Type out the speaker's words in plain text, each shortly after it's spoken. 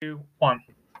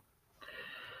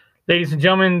Ladies and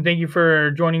gentlemen, thank you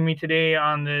for joining me today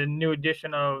on the new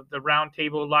edition of the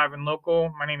Roundtable Live and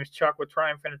Local. My name is Chuck with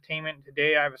Triumph Entertainment. And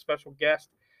today I have a special guest.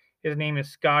 His name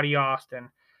is Scotty Austin,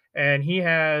 and he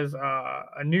has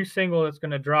a new single that's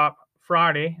going to drop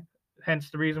Friday.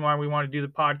 Hence the reason why we want to do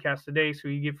the podcast today, so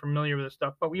you get familiar with the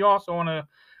stuff. But we also want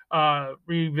to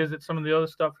revisit some of the other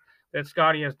stuff that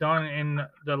Scotty has done in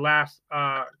the last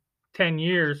 10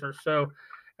 years or so.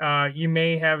 You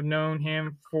may have known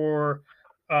him for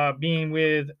being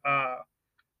with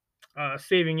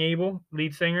Saving Abel,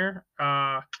 lead singer.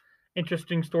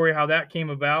 Interesting story how that came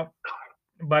about.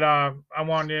 But I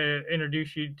wanted to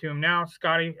introduce you to him now.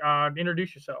 Scotty,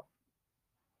 introduce yourself.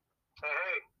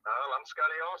 Hey, well, I'm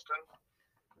Scotty Austin.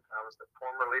 I was the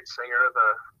former lead singer of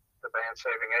the band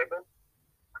Saving Abel.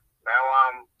 Now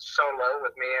I'm solo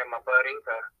with me and my buddy,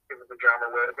 he was the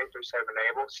drummer with me through Saving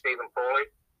Abel, Stephen Foley.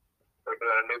 We're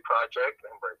doing a new project,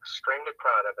 and we're extremely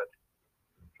proud of it.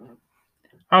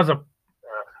 I was a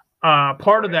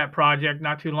part of that project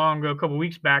not too long ago. A couple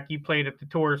weeks back, you played at the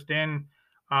Tourist Inn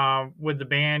with the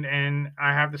band, and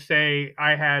I have to say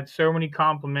I had so many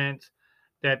compliments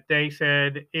that they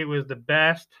said it was the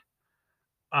best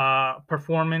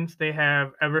performance they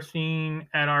have ever seen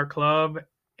at our club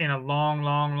in a long,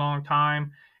 long, long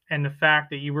time. And the fact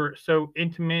that you were so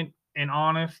intimate and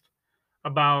honest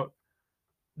about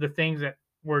the things that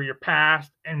were your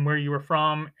past and where you were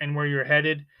from and where you're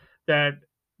headed, that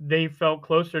they felt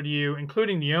closer to you,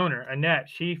 including the owner, Annette.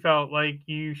 She felt like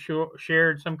you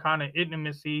shared some kind of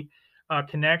intimacy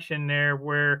connection there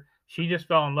where she just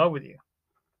fell in love with you.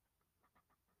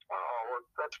 Oh, well,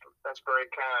 that's very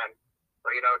kind.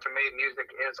 But, to me,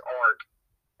 music is art,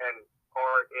 and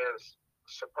art is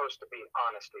supposed to be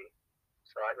honesty.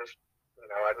 So I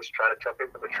just try to tell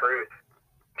people the truth.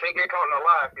 Can't get caught in a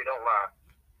lie if you don't lie.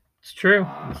 It's true.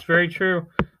 It's very true.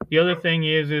 The other thing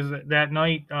is that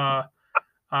night, a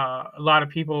lot of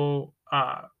people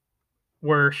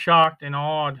were shocked and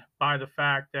awed by the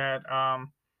fact that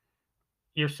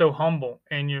you're so humble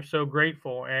and you're so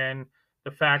grateful, and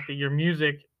the fact that your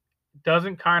music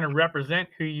doesn't kind of represent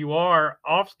who you are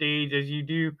off stage as you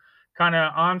do kind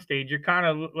of on stage. You're kind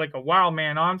of like a wild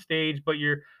man on stage, but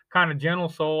you're kind of gentle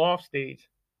soul off stage.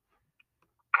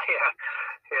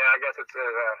 Yeah, I guess it's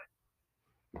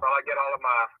well, I get all of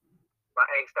my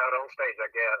angst out on stage,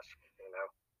 I guess.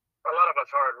 A lot of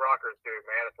us hard rockers do,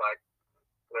 man. It's like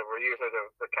we're usually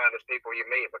the kindest people you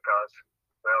meet because,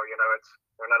 well,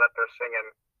 we're not up there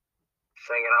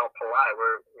singing all polite.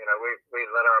 We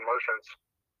let our emotions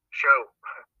show.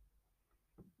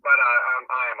 But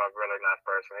I am a really nice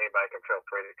person. Anybody can feel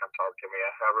free to come talk to me.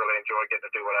 I really enjoy getting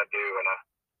to do what I do,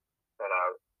 and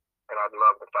I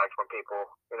love the fact when people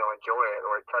enjoy it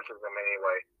or it touches them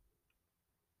anyway.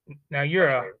 Now you're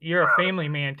a family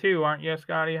man too, aren't you,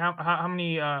 Scotty? How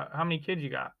many kids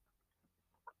you got?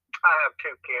 I have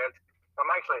 2 kids. I'm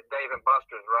actually at Dave and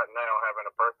Buster's right now having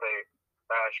a birthday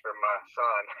bash for my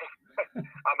son.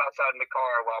 I'm outside in the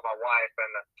car while my wife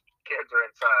and the kids are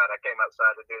inside. I came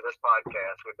outside to do this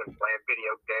podcast. We've been playing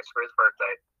video games for his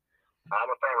birthday.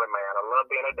 I'm a family man. I love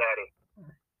being a daddy.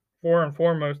 For and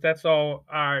foremost, that's all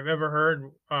I've ever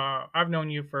heard. I've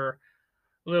known you for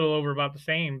a little over about the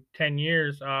same 10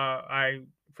 years.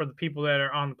 For the people that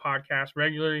are on the podcast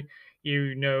regularly,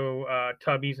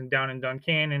 Tubby's and Down in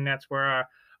Duncannon. That's where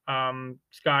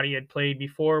Scotty had played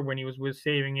before when he was with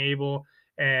Saving Abel,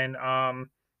 and a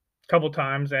couple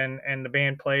times, and the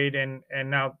band played, and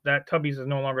now that Tubby's is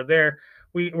no longer there.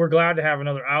 We're glad to have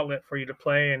another outlet for you to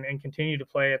play and continue to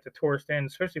play at the Tourist Inn,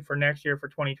 especially for next year for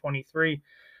 2023.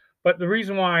 But the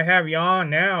reason why I have you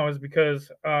on now is because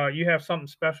you have something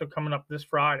special coming up this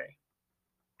Friday.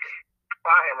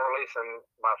 I am releasing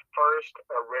my first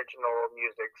original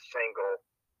music single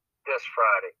this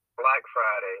Friday, Black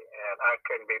Friday, and I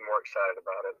couldn't be more excited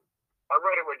about it. I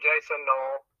wrote it with Jason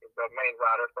Knoll, the main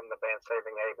writer from the band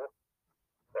Saving Abel,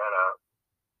 and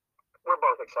we're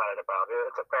both excited about it.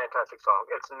 It's a fantastic song.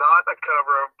 It's not a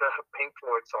cover of the Pink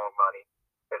Floyd song Money.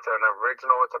 It's an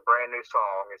original. It's a brand new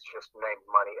song. It's just named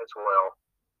Money as well.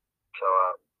 So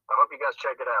I hope you guys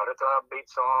check it out. It's an upbeat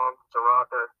song. It's a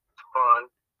rocker. It's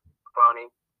fun, funny,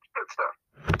 good stuff.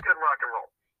 Good rock and roll.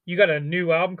 You got a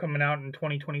new album coming out in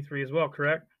 2023 as well,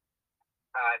 correct?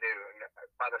 I do.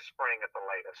 By the spring at the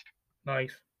latest.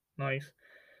 Nice.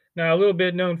 Now, a little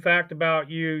bit known fact about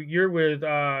you: you're with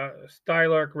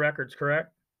Stylark Records,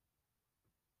 correct?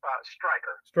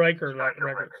 Striker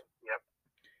Records. Yep.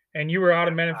 And you were out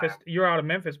of Memphis. You're out of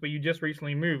Memphis, but you just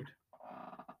recently moved.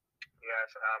 Yes,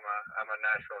 I'm a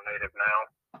Nashville native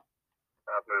now.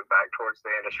 I've moved back towards the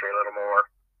industry a little more.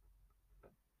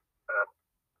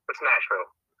 It's Nashville.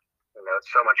 There's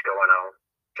so much going on.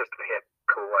 just a hip,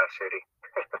 cool ass city.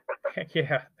 Heck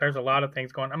yeah, there's a lot of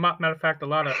things going on. Matter of fact, a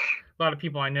lot of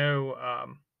people I know,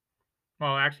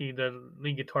 well, actually, the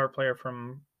lead guitar player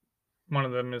from one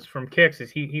of them is from Kix.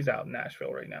 He's out in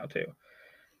Nashville right now too.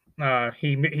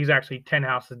 He's actually 10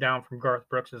 houses down from Garth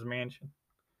Brooks's mansion.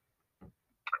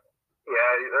 Yeah,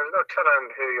 there's no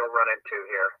telling who you'll run into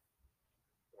here.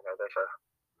 You know,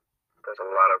 there's a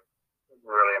lot of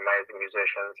really amazing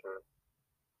musicians and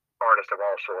artists of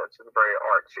all sorts. It's a very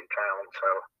artsy town, so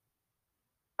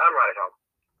I'm right at home.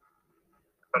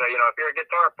 But you know, if you're a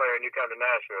guitar player and you come to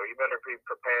Nashville, you better be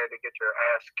prepared to get your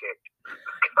ass kicked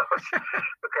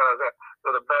because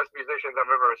the best musicians I've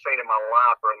ever seen in my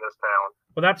life are in this town.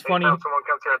 Well, that's funny. Anytime someone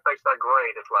comes here and thinks they're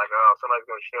great, it's like, oh, somebody's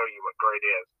going to show you what great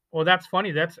is. Well, that's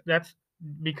funny. That's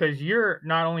because you're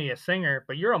not only a singer,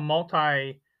 but you're a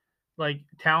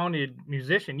talented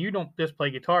musician. You don't just play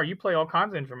guitar; you play all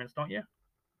kinds of instruments, don't you?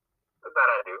 That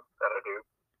I do.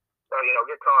 So, you know,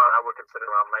 guitar I would consider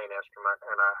my main instrument,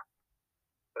 and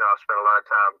you know, I spent a lot of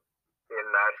time in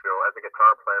Nashville as a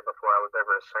guitar player before I was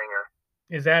ever a singer.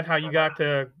 Is that how you got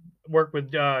to work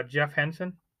with Jeff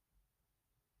Henson?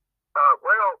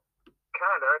 Well,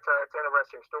 kind of. It's an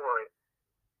interesting story.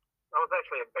 I was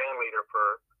actually a band leader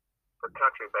for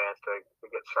country bands to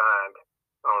get signed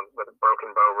with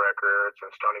Broken Bow Records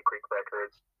and Stony Creek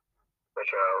Records. Which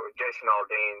Jason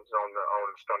Aldean's on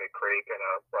Stony Creek, and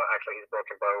well, actually he's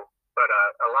Broken Bow, but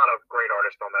a lot of great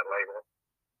artists on that label.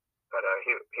 But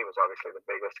he was obviously the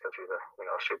biggest because he's a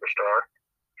superstar.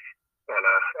 And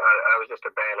I was just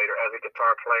a band leader as a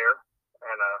guitar player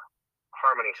and a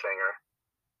harmony singer.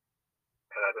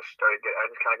 And I just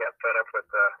kind of got fed up with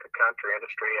the country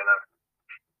industry, and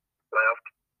left,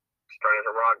 started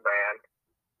a rock band,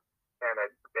 and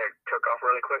it took off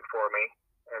really quick for me.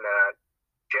 And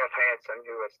Jeff Hansen,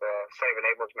 who was the Save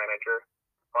Enables manager,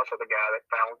 also the guy that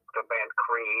found the band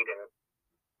Creed and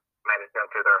managed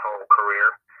them through their whole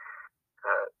career.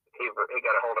 He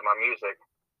got a hold of my music.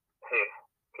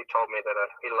 He told me that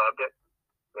he loved it.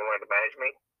 He wanted to manage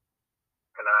me,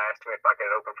 and I asked him if I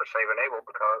could open for Save Enable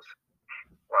because,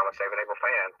 well, I'm a Save Enable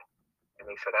fan,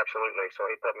 and he said absolutely. So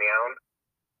he put me on.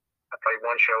 I played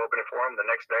one show opening for him.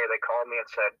 The next day they called me and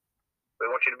said,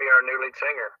 "We want you to be our new lead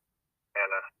singer," and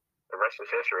the rest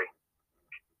is history.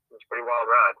 It's a pretty wild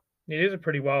ride. It is a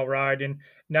pretty wild ride, and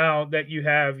now that you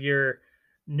have your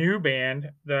new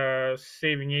band, the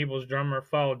Saving Abel's drummer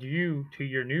followed you to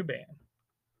your new band.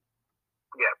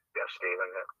 Yeah, Stephen.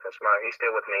 He's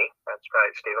still with me. That's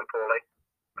right, Stephen Pooley.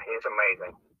 He's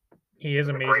amazing. He is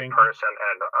amazing. A great person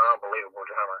and an unbelievable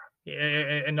drummer.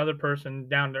 Yeah, another person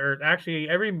down to earth. Actually,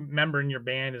 every member in your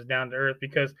band is down to earth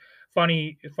because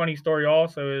funny story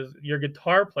also is your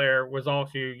guitar player was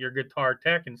also your guitar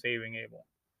tech in Saving Abel.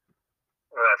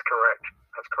 That's correct.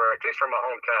 He's from my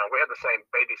hometown. We had the same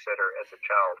babysitter as a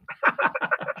child.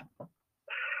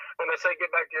 When they say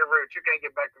get back to your roots, you can't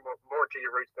get back more to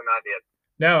your roots than I did.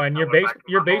 No, and your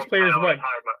bass player is what?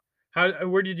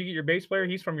 Where did you get your bass player?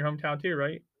 He's from your hometown too,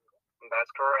 right?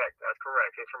 That's correct.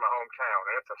 He's from my hometown,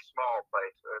 and it's a small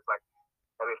place. It's like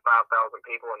maybe 5,000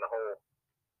 people in the whole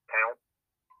town,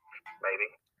 maybe.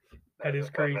 That is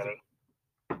crazy.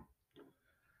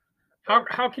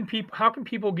 How can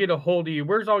people get a hold of you?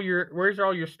 Where's all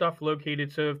your stuff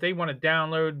located? So if they want to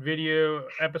download video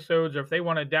episodes, or if they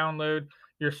want to download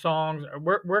your songs,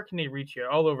 where can they reach you?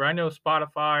 All over. I know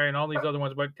Spotify and all these other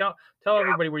ones, but tell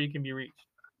everybody where you can be reached.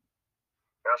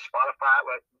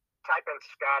 Spotify, type in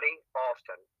Scotty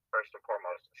Austin first and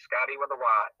foremost. Scotty with a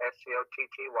Y,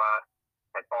 SCOTTY,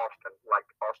 and Austin, like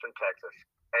Austin, Texas,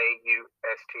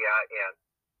 AUSTIN.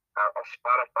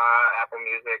 Spotify, Apple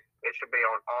Music. It should be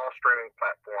on all streaming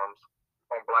platforms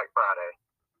on Black Friday.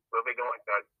 We'll be going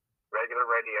to regular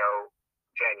radio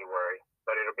January,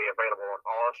 but it'll be available on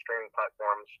all streaming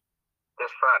platforms this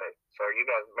Friday. So you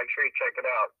guys make sure you check it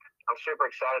out. I'm super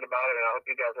excited about it, and I hope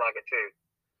you guys like it too.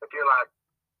 If you're like,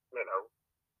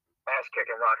 ass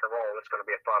kicking rock and roll, it's going to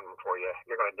be a fun one for you.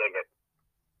 You're going to dig it.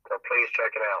 So please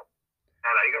check it out.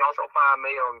 And you can also find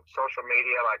me on social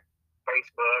media like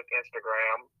Facebook,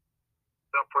 Instagram.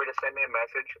 Feel free to send me a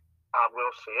message. I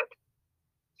will see it.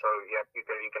 So yeah, you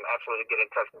can absolutely get in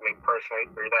touch with me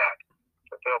personally through that.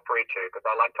 So feel free to, because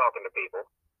I like talking to people.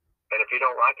 And if you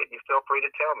don't like it, you feel free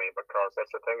to tell me, because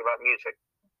that's the thing about music.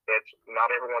 It's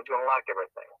not everyone's going to like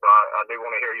everything. So I do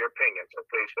want to hear your opinion. So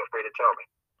please feel free to tell me.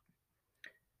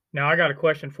 Now I got a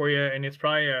question for you, and it's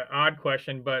probably an odd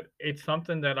question, but it's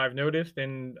something that I've noticed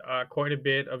in quite a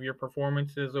bit of your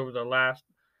performances over the last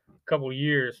couple of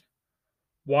years.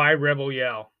 Why Rebel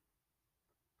Yell?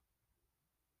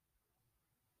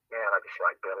 Man, I just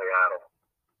like Billy Idol.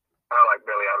 I like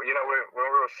Billy Idol. You know, when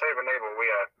we were saving Abel,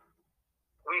 we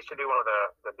used to do one of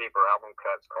the deeper album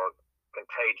cuts called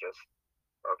Contagious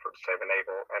for Saving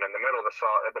Abel, and in the middle of the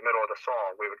song,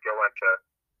 we would go into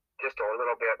just a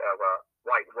little bit of a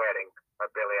White Wedding by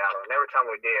Billy Idol, and every time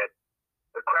we did,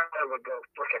 the crowd would go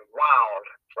freaking wild.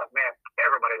 It's like, man,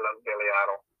 everybody loves Billy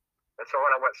Idol. And so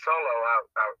when I went solo,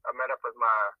 I met up with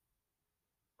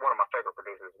one of my favorite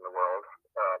producers in the world,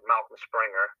 Malcolm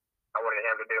Springer. I wanted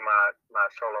him to do my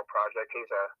solo project. He's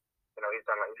had a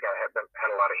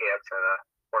lot of hits and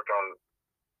worked on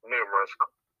numerous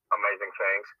amazing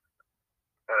things.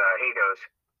 And he goes,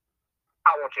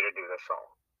 I want you to do this song.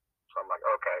 So I'm like,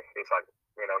 okay. He's like,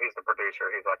 he's the producer.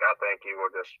 He's like, I think you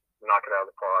will just knock it out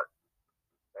of the park.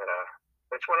 And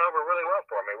it's went over really well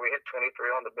for me. We hit 23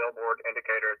 on the Billboard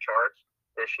Indicator charts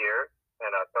this year,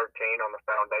 and 13 on the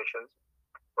Foundations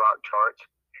rock charts.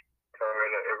 So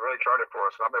it really charted for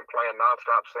us. And I've been playing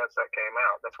nonstop since that came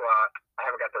out. That's why I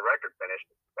haven't got the record finished.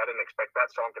 I didn't expect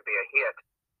that song to be a hit.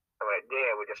 And when it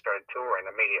did, we just started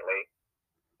touring immediately.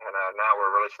 And now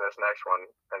we're releasing this next one.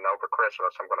 And over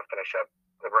Christmas, I'm going to finish up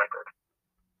the record.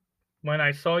 When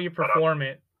I saw you perform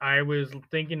it, I was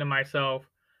thinking to myself,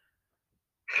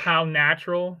 how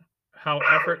natural, how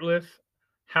effortless,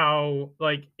 how,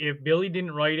 like, if Billy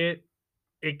didn't write it,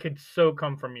 it could so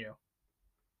come from you.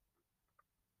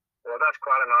 Well, that's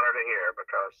quite an honor to hear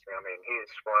because,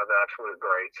 he's one of the absolute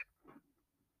greats.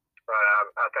 But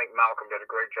I think Malcolm did a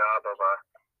great job of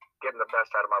getting the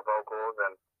best out of my vocals,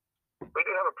 and we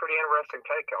do have a pretty interesting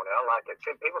take on it. I like it.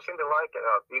 People seem to like it.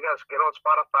 You guys get on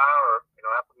Spotify or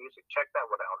Apple Music, check that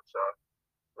one out. It's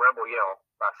Rebel Yell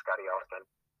by Scotty Austin.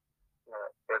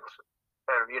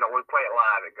 We play it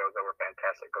live. It goes over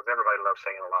fantastic because everybody loves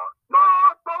singing along.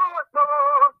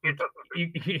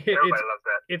 Everybody loves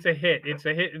that. It's a hit. It's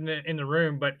a hit in the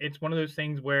room, but it's one of those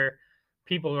things where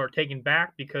people are taken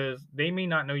back because they may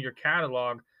not know your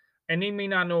catalog, and they may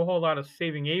not know a whole lot of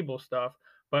Saving Abel stuff.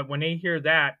 But when they hear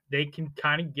that, they can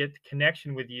kind of get the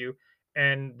connection with you,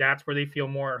 and that's where they feel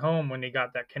more at home when they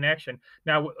got that connection.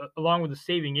 Now, along with the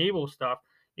Saving Abel stuff,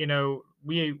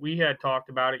 we had talked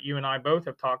about it. You and I both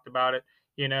have talked about it.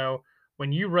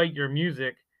 When you write your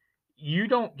music, you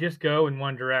don't just go in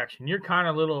one direction. You're kind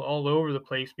of little all over the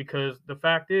place because the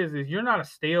fact is you're not a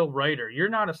stale writer. You're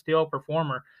not a stale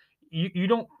performer. You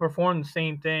don't perform the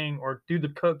same thing or do the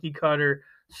cookie cutter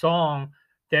song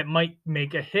that might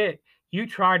make a hit. You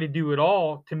try to do it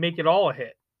all to make it all a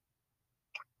hit.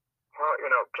 Well,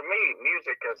 to me,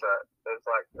 music is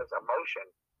emotion,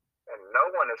 and no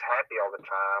one is happy all the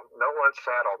time. No one's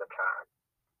sad all the time.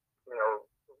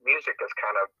 Music is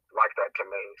kind of like that to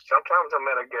me. Sometimes I'm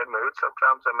in a good mood.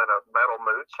 Sometimes I'm in a metal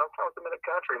mood. Sometimes I'm in a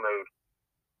country mood.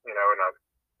 And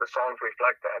the songs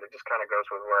reflect that. It just kind of goes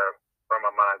with where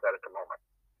my mind's at the moment.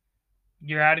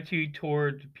 Your attitude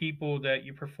toward people that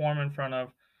you perform in front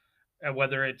of,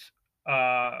 whether it's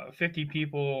 50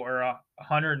 people or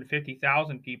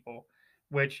 150,000 people,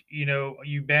 which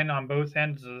you've been on both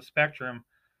ends of the spectrum.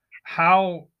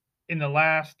 How in the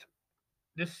last,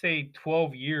 let's say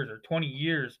 12 years or 20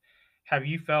 years, have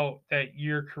you felt that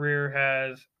your career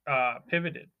has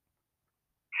pivoted?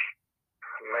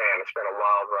 Man, it's been a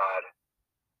wild ride.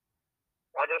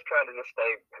 I just try to just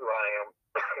stay who I am.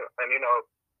 And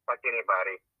like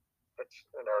anybody, it's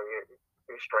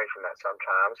you stray from that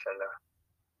sometimes, and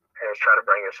just try to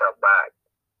bring yourself back.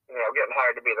 Getting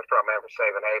hired to be the front man for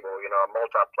Saving Abel, a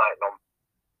multi-platinum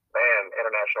band,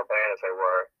 international band as they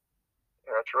were,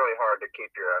 it's really hard to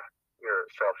keep your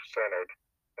self-centered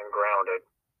and grounded.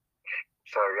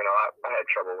 So I had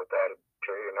trouble with that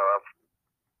too.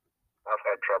 I've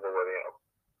had trouble with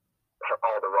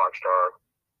all the rock star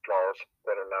flaws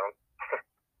that are known.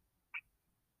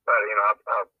 But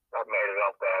I've made it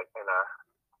off that, and I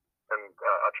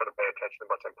try to pay attention to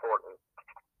what's important,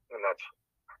 and that's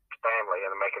family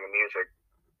and making the music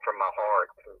from my heart,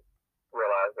 and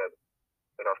realize that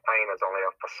fame is only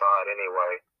a facade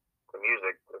anyway. The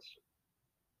music is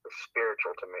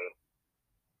spiritual to me.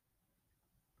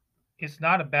 It's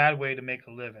not a bad way to make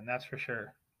a living, that's for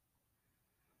sure.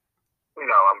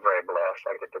 No, I'm very blessed.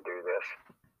 I get to do this.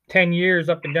 10 years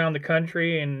up and down the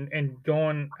country and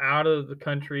going out of the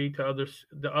country to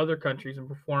the other countries and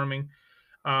performing.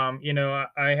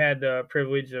 I had the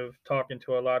privilege of talking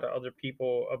to a lot of other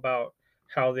people about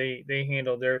how they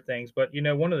handle their things. But,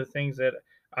 one of the things that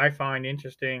I find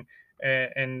interesting,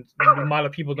 and a lot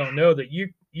of people don't know, that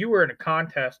you were in a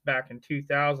contest back in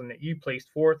 2000 that you placed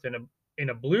fourth in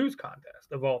a blues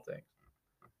contest of all things.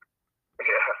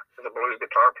 Yeah, as a blues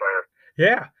guitar player.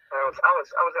 Yeah. I was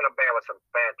in a band with some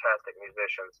fantastic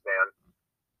musicians, man.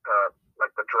 like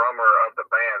the drummer of the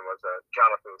band was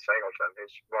Jonathan Singleton.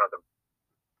 He's one of the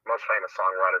most famous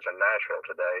songwriters in Nashville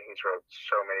today. He's wrote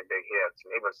so many big hits,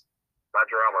 and he was my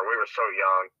drummer. We were so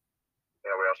young,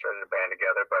 we all started a band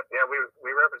together. But yeah, we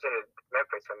represented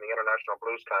Memphis in the International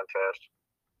Blues Contest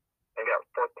and got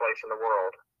 4th place in the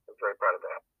world. I was very proud of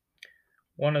that.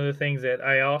 One of the things that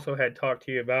I also had talked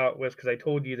to you about was because I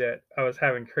told you that I was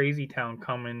having Crazy Town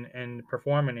coming and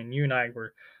performing, and you and I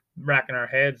were racking our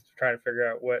heads to try to figure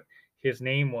out what his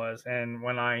name was. And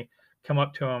when I come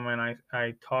up to him and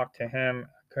I talked to him,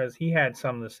 because he had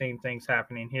some of the same things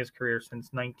happening in his career since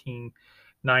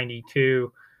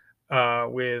 1992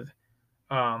 with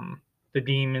the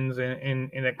demons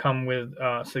and that come with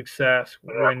success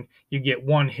when you get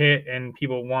one hit and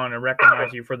people want to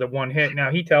recognize you for the one hit.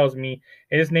 Now he tells me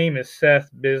his name is Seth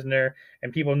Bisner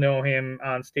and people know him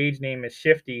on stage name is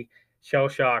Shifty Shell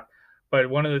Shock. But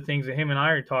one of the things that him and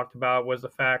I talked about was the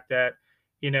fact that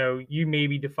you may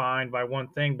be defined by one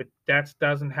thing, but that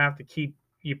doesn't have to keep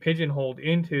you pigeonholed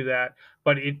into that.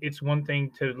 But it's one thing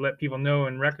to let people know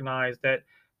and recognize that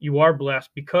you are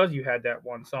blessed because you had that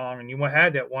one song and you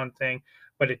had that one thing,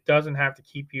 but it doesn't have to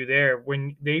keep you there.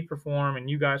 When they perform and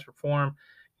you guys perform,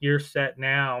 you're set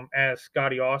now as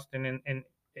Scotty Austin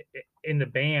in the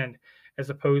band,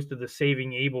 as opposed to the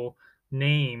Saving Abel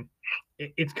name.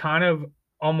 It's kind of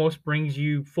almost brings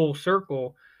you full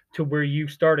circle to where you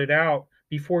started out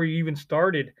before you even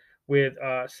started with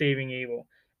Saving Abel.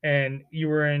 And you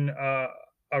were in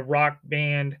a rock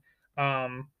band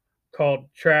called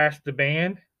Trash the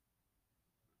Band.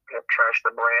 Trash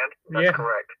the Brand. That's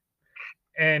correct.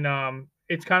 And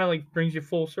it's kind of like brings you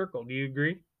full circle. Do you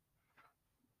agree?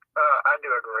 I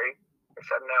do agree.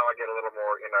 Except now I get a little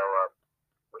more,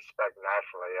 respect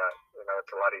nationally.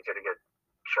 It's a lot easier to get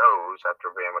shows after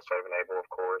being with Saving Abel, of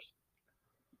course.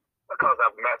 Because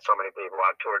I've met so many people.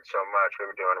 I toured so much. We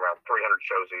were doing around 300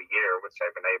 shows a year with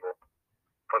Saving Abel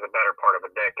for the better part of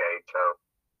a decade. So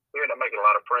we ended up making a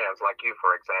lot of friends, like you,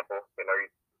 for example.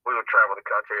 We would travel the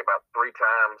country about 3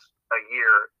 times a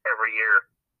year, every year,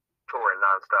 touring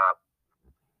nonstop.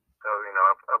 So,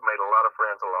 I've made a lot of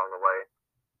friends along the way.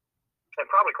 And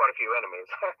probably quite a few enemies.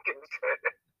 I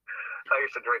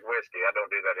used to drink whiskey. I don't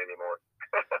do that anymore.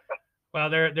 Well,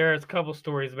 there's a couple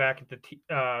stories back at the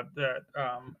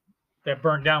that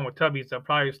burnt down with Tubby's. They'll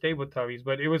probably stay with Tubby's,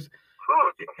 but it was.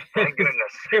 Thank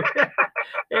goodness.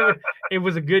 It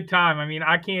was a good time. I mean,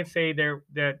 I can't say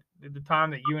that the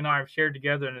time that you and I have shared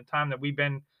together and the time that we've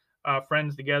been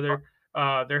friends together,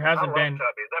 there hasn't been.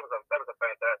 Tubby's. That was a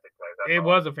fantastic place. It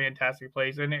was a fantastic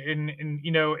place, and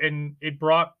it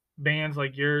brought bands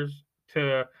like yours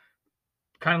to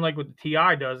kind of like what the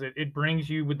TI does. It brings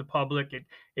you with the public.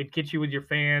 It gets you with your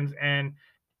fans, and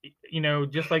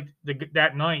just like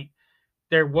that night.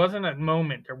 There wasn't a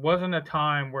moment, there wasn't a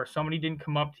time where somebody didn't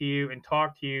come up to you and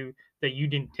talk to you that you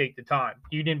didn't take the time.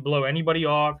 You didn't blow anybody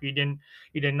off. You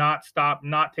did not stop,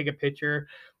 not take a picture.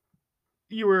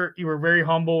 You were very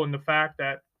humble in the fact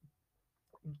that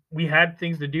we had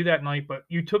things to do that night, but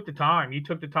you took the time. You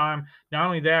took the time. Not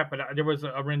only that, but there was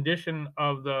a rendition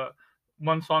of the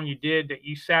one song you did that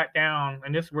you sat down,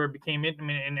 and this is where it became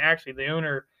intimate. And actually, the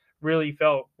owner really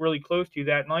felt really close to you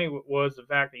that night was the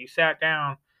fact that you sat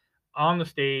down on the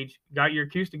stage, got your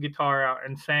acoustic guitar out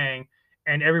and sang,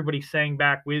 and everybody sang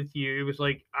back with you. It was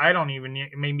like,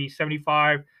 maybe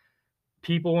 75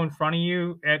 people in front of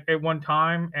you at one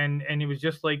time. And it was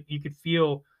just like, you could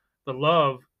feel the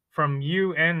love from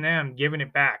you and them giving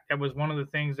it back. That was one of the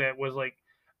things that was like,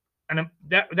 and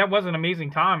that was an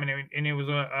amazing time. And it was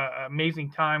a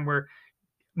amazing time where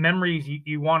memories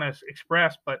you want to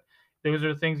express, but those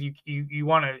are the things you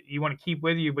want to keep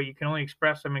with you, but you can only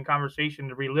express them in conversation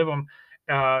to relive them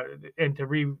and to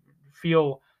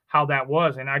feel how that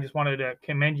was. And I just wanted to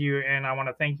commend you, and I want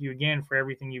to thank you again for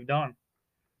everything you've done.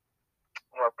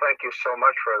 Well, thank you so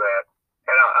much for that.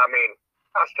 And I mean,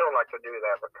 I still like to do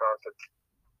that because it's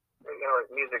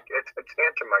music. It's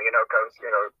intimate, because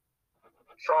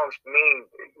songs mean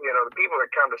the people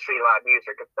that come to see live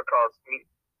music. It's because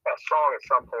that song at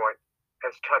some point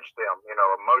has touched them,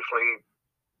 emotionally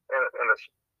in a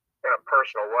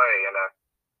personal way, and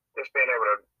just being able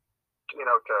to,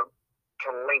 to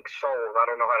link souls. I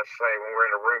don't know how to say when we're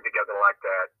in a room together like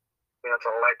that. It's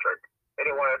electric.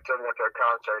 Anyone that's ever went to a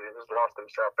concert and just lost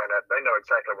themselves in it, they know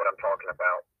exactly what I'm talking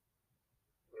about.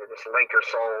 You just link your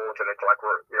souls, and it's like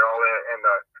you're all in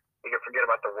the. You can forget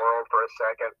about the world for a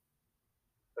second.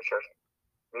 It's just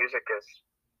music is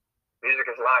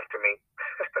life to me.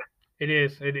 It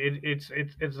is.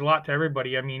 It's a lot to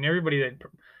everybody. I mean, everybody that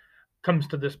comes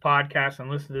to this podcast and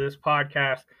listens to this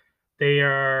podcast,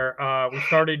 We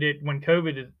started it when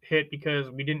COVID hit because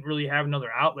we didn't really have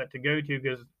another outlet to go to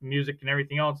because music and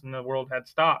everything else in the world had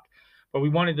stopped. But we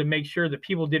wanted to make sure that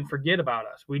people didn't forget about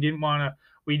us. We didn't want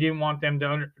them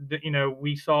to,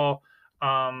 we saw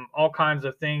all kinds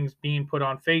of things being put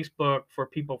on Facebook for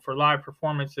people for live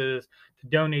performances to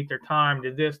donate their time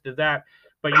to this, to that.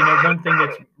 But one thing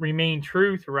that's remained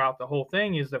true throughout the whole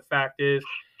thing is the fact is,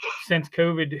 since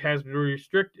COVID has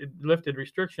lifted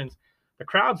restrictions, the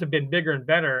crowds have been bigger and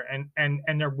better, and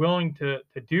they're willing to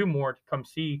do more to come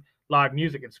see live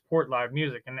music and support live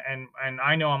music. And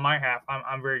I know on my half,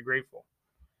 I'm very grateful.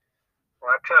 Well,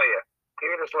 I tell you,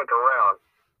 you just look around,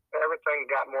 everything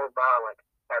got more violent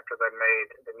after they made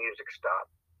the music stop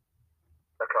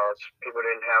because people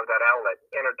didn't have that outlet.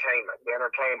 Entertainment. The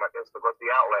entertainment was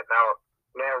the outlet. Now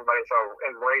everybody's so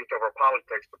enraged over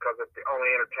politics because it's the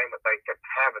only entertainment they could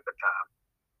have at the time.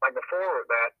 Like before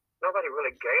that, nobody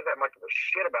really gave that much of a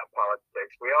shit about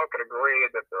politics. We all could agree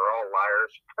that they're all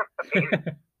liars. I mean,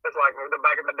 it's like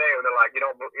back in the day when they're like, you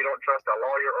don't trust a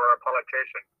lawyer or a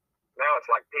politician. Now it's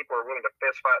like people are willing to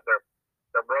fist fight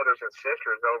their brothers and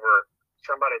sisters over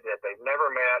somebody that they've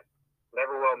never met,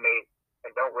 never will meet,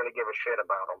 and don't really give a shit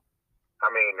about them.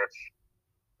 I mean, it's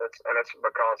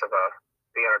because of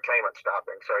the entertainment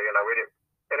stopping. So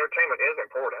entertainment is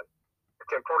important.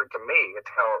 It's important to me.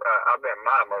 It's how I've been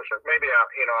my emotions. Maybe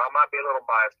I might be a little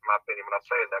biased in my opinion when I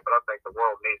say that, but I think the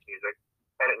world needs music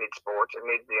and it needs sports. It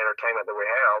needs the entertainment that we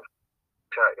have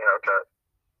so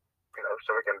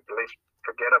we can at least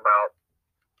forget about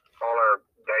all our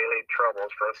daily troubles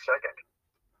for a second.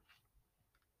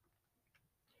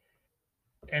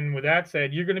 And with that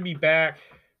said, you're going to be back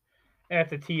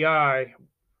at the TI,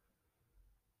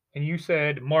 and you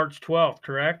said March 12th,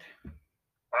 correct?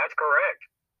 That's correct.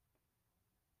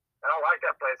 I don't like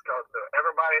that place because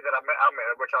everybody that I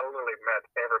met, which I literally met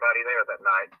everybody there that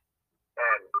night,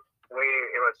 and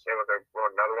it was another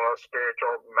one of those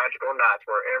spiritual, magical nights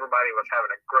where everybody was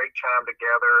having a great time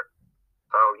together.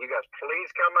 So you guys, please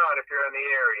come out if you're in the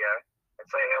area and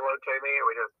say hello to me.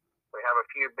 We have a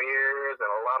few beers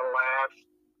and a lot of laughs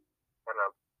and a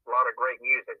lot of great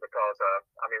music because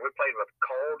we played with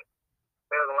Cold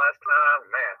there the last time.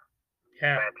 Man,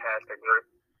 yeah, fantastic group.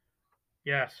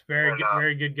 Yes, very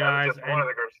good guys. Just one of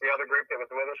the groups. The other group that was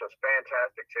with us was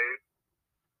fantastic too.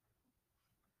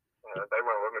 They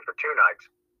went with me for 2 nights.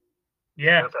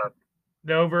 Yeah.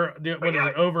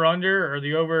 Over under or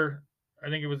the over? I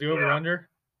think it was the over under.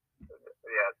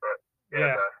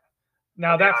 Yeah.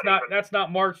 Now that's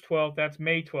not March 12th. That's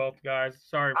May 12th, guys.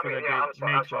 Sorry for the date.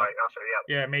 May 12th.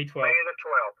 Yeah, May 12th. May the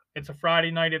 12th. It's a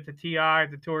Friday night at the TI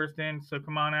at the Tourist Inn. So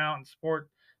come on out and support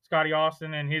Scotty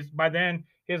Austin, and by then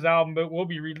his album will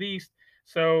be released.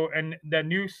 So, and the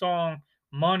new song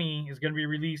Money is going to be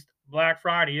released Black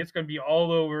Friday. It's going to be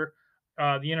all over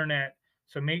the internet.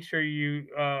 So make sure you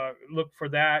look for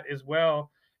that as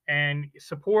well and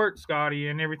support Scotty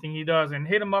and everything he does, and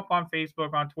hit him up on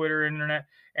Facebook, on Twitter, internet,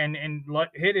 and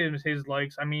hit his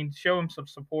likes. I mean, show him some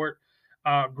support.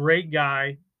 Great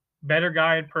guy, better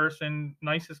guy in person,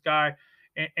 nicest guy.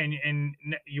 And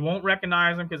you won't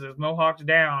recognize him because his mohawk's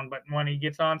down, but when he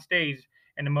gets on stage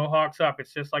and the mohawk's up,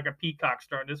 it's just like a peacock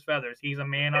strutting his feathers. He's a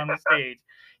man on the stage.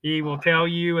 He will tell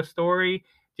you a story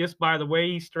just by the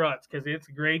way he struts, because it's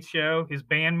a great show. His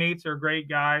bandmates are great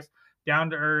guys, down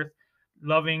to earth,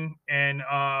 loving, and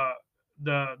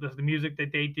the music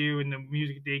that they do and the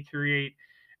music they create.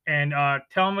 And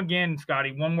tell them again,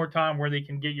 Scotty, one more time where they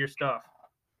can get your stuff.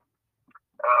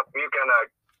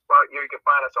 You can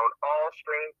find us on all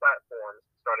streaming platforms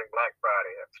starting Black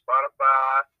Friday. That's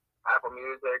Spotify, Apple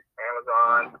Music,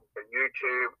 Amazon,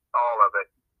 YouTube, all of it.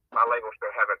 My labels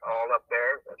will have it all up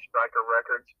there. Striker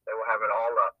Records, they will have it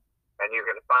all up. And you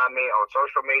can find me on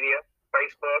social media,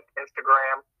 Facebook,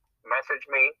 Instagram. Message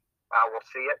me. I will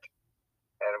see it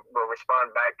and will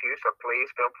respond back to you. So please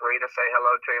feel free to say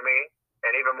hello to me.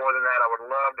 And even more than that, I would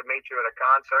love to meet you at a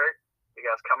concert. You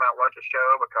guys come out and watch the show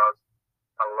because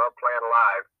I love playing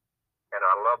live and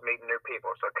I love meeting new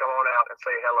people. So come on out and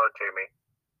say hello to me.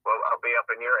 Well, I'll be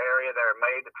up in your area there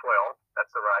May the 12th.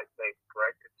 That's the right date,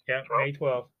 correct? Yeah, 12th. May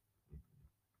 12th.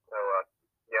 So,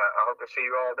 I hope to see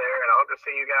you all there, and I hope to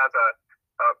see you guys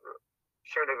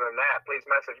sooner than that. Please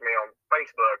message me on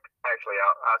Facebook. Actually,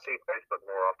 I see Facebook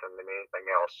more often than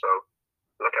anything else. So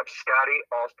look up Scotty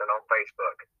Austin on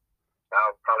Facebook.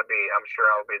 I'm sure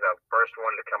I'll be the first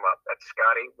one to come up. That's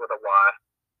Scotty with a Y,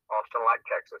 Austin like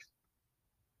Texas.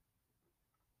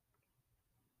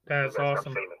 That's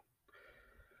awesome.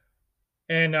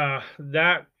 And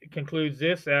that concludes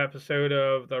this episode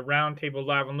of the Roundtable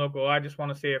Live and Local. I just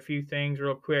want to say a few things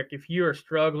real quick. If you are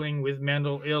struggling with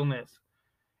mental illness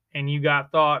and you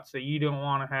got thoughts that you don't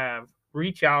want to have,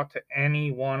 reach out to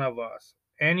any one of us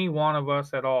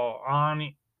at all,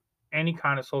 on any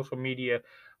kind of social media,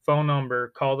 phone number,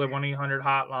 call the 1-800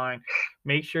 hotline.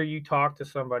 Make sure you talk to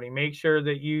somebody. Make sure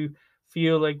that you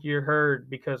feel like you're heard,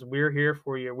 because we're here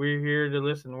for you. We're here to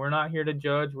listen. We're not here to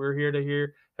judge. We're here to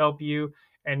help you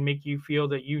and make you feel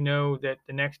that you know that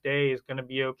the next day is going to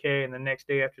be okay, and the next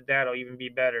day after that will even be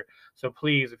better. So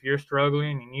please, if you're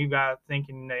struggling and you got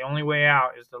thinking the only way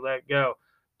out is to let go,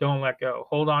 don't let go.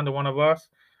 Hold on to one of us.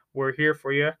 We're here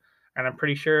for you. And I'm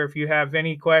pretty sure if you have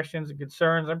any questions and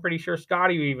concerns, I'm pretty sure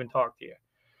Scotty will even talk to you.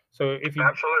 So if you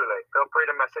Absolutely, feel free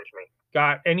to message me.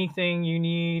 got anything you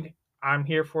need, I'm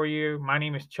here for you. My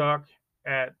name is Chuck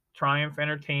at Triumph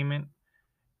Entertainment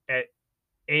at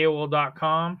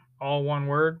AOL.com, all one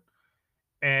word.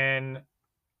 And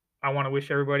I want to wish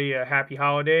everybody a happy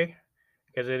holiday,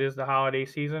 because it is the holiday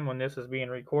season when this is being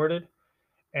recorded.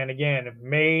 And again,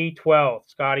 May 12th,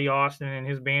 Scotty Austin and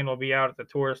his band will be out at the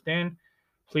Tourist Inn.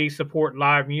 Please support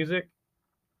live music,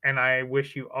 and I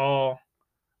wish you all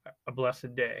a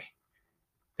blessed day.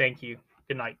 Thank you.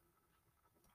 Good night.